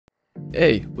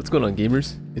Hey, what's going on,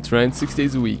 gamers? It's Ryan 6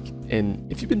 days a week,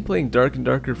 and if you've been playing Dark and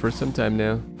Darker for some time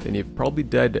now, then you've probably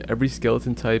died to every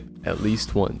skeleton type at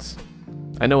least once.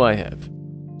 I know I have.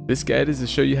 This guide is to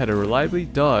show you how to reliably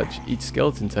dodge each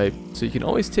skeleton type so you can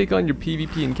always take on your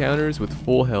PvP encounters with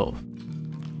full health.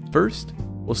 First,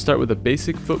 we'll start with a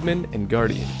basic Footman and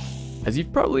Guardian, as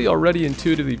you've probably already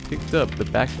intuitively picked up the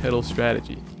backpedal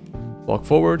strategy. Walk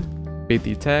forward, bait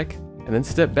the attack, and then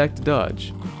step back to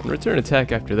dodge, and return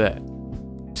attack after that.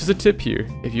 Just a tip here,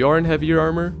 if you are in heavier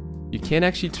armor, you can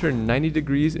actually turn 90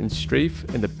 degrees and strafe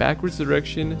in the backwards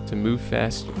direction to move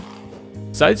faster.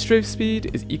 Side strafe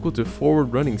speed is equal to forward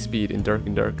running speed in Dark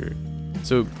and Darker,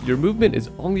 so your movement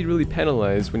is only really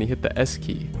penalized when you hit the S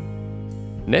key.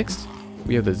 Next,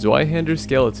 we have the Zwei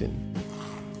skeleton.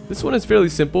 This one is fairly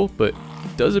simple, but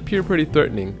does appear pretty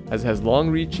threatening as it has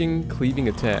long-reaching, cleaving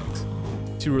attacks.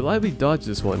 To reliably dodge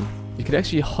this one, you can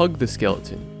actually hug the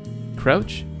skeleton,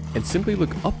 crouch, and simply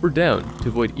look up or down to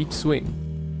avoid each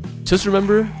swing. Just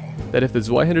remember that if the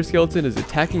Zwei skeleton is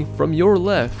attacking from your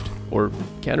left, or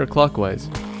counterclockwise,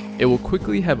 it will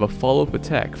quickly have a follow-up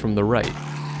attack from the right.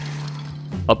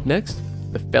 Up next,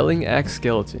 the felling axe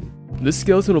skeleton. This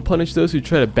skeleton will punish those who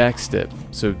try to backstep,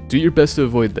 so do your best to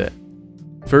avoid that.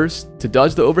 First, to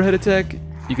dodge the overhead attack,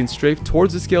 you can strafe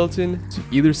towards the skeleton to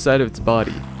either side of its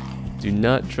body. Do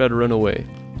not try to run away.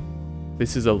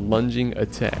 This is a lunging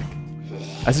attack.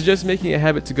 I suggest making a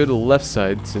habit to go to the left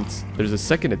side since there's a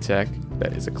second attack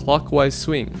that is a clockwise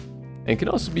swing and can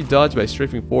also be dodged by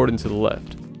strafing forward and to the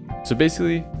left. So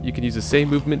basically, you can use the same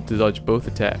movement to dodge both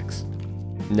attacks.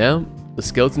 Now, the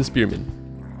skeleton spearman.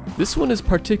 This one is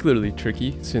particularly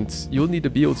tricky since you'll need to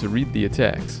be able to read the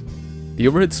attacks. The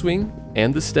overhead swing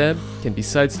and the stab can be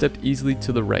sidestepped easily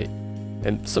to the right,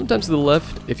 and sometimes to the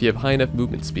left if you have high enough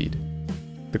movement speed.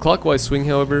 The clockwise swing,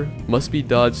 however, must be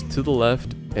dodged to the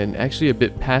left and actually a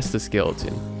bit past the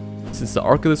skeleton, since the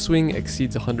arc of the swing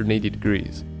exceeds 180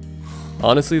 degrees.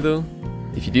 Honestly though,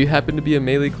 if you do happen to be a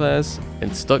melee class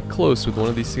and stuck close with one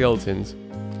of these skeletons,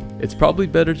 it's probably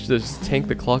better to just tank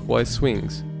the clockwise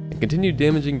swings and continue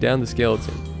damaging down the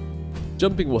skeleton.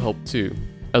 Jumping will help too,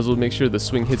 as it will make sure the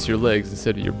swing hits your legs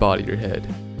instead of your body or head.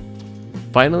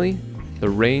 Finally, the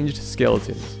ranged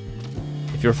skeletons.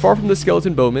 If you're far from the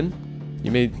skeleton bowman,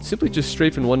 you may simply just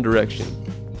strafe in one direction.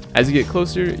 As you get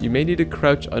closer, you may need to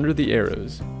crouch under the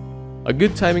arrows. A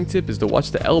good timing tip is to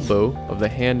watch the elbow of the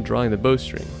hand drawing the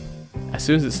bowstring. As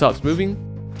soon as it stops moving,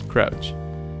 crouch.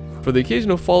 For the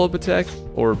occasional follow-up attack,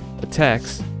 or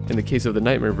attacks in the case of the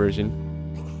nightmare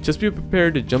version, just be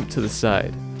prepared to jump to the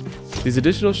side. These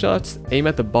additional shots aim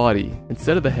at the body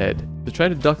instead of the head, so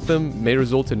trying to duck them may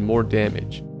result in more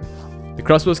damage. The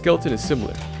crossbow skeleton is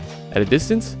similar. At a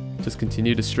distance, just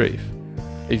continue to strafe.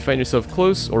 If you find yourself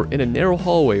close or in a narrow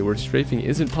hallway where strafing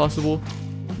isn't possible,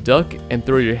 duck and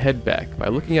throw your head back by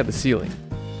looking at the ceiling.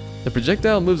 The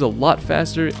projectile moves a lot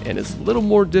faster and is a little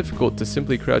more difficult to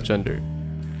simply crouch under.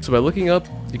 So by looking up,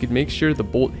 you can make sure the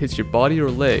bolt hits your body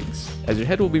or legs, as your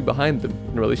head will be behind them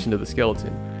in relation to the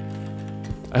skeleton.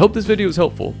 I hope this video was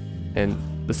helpful, and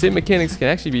the same mechanics can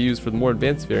actually be used for the more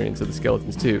advanced variants of the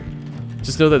skeletons too.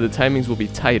 Just know that the timings will be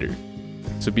tighter,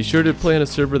 so be sure to play on a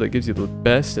server that gives you the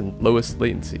best and lowest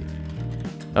latency.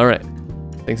 Alright,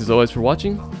 thanks as always for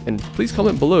watching, and please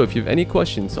comment below if you have any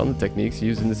questions on the techniques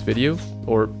used in this video,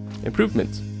 or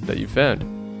improvements that you found.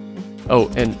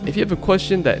 Oh, and if you have a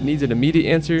question that needs an immediate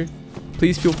answer,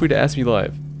 please feel free to ask me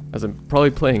live, as I'm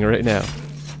probably playing right now.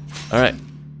 Alright,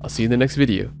 I'll see you in the next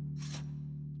video.